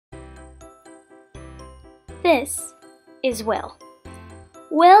This is Will.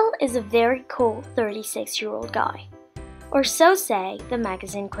 Will is a very cool 36-year-old guy, or so say the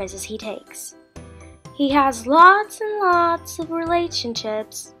magazine quizzes he takes. He has lots and lots of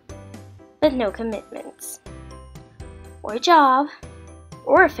relationships, but no commitments, or a job,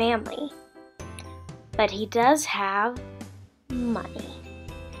 or a family. But he does have money.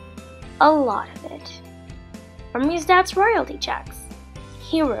 A lot of it. From his dad's royalty checks.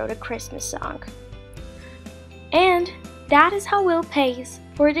 He wrote a Christmas song. And that is how Will pays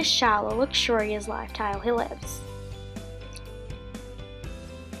for the shallow, luxurious lifestyle he lives.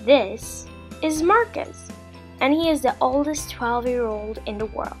 This is Marcus, and he is the oldest 12-year-old in the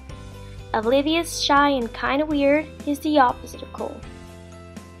world. Oblivious, shy, and kinda weird, he's the opposite of cool.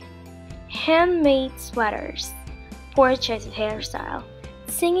 Handmade sweaters, poor choice of hairstyle,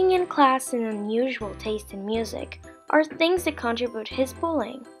 singing in class, and unusual taste in music are things that contribute to his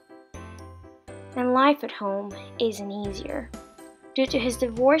bullying. And life at home isn't easier, due to his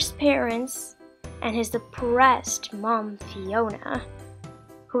divorced parents and his depressed mom Fiona,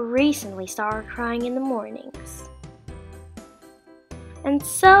 who recently started crying in the mornings. And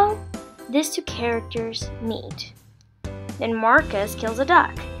so, these two characters meet. Then Marcus kills a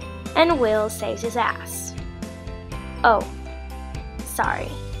duck, and Will saves his ass. Oh, sorry.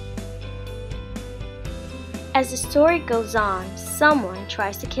 As the story goes on, someone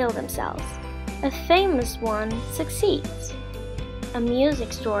tries to kill themselves. A famous one succeeds. A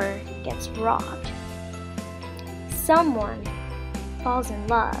music store gets robbed. Someone falls in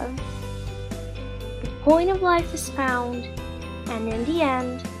love. The point of life is found, and in the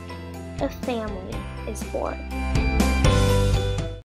end, a family is born.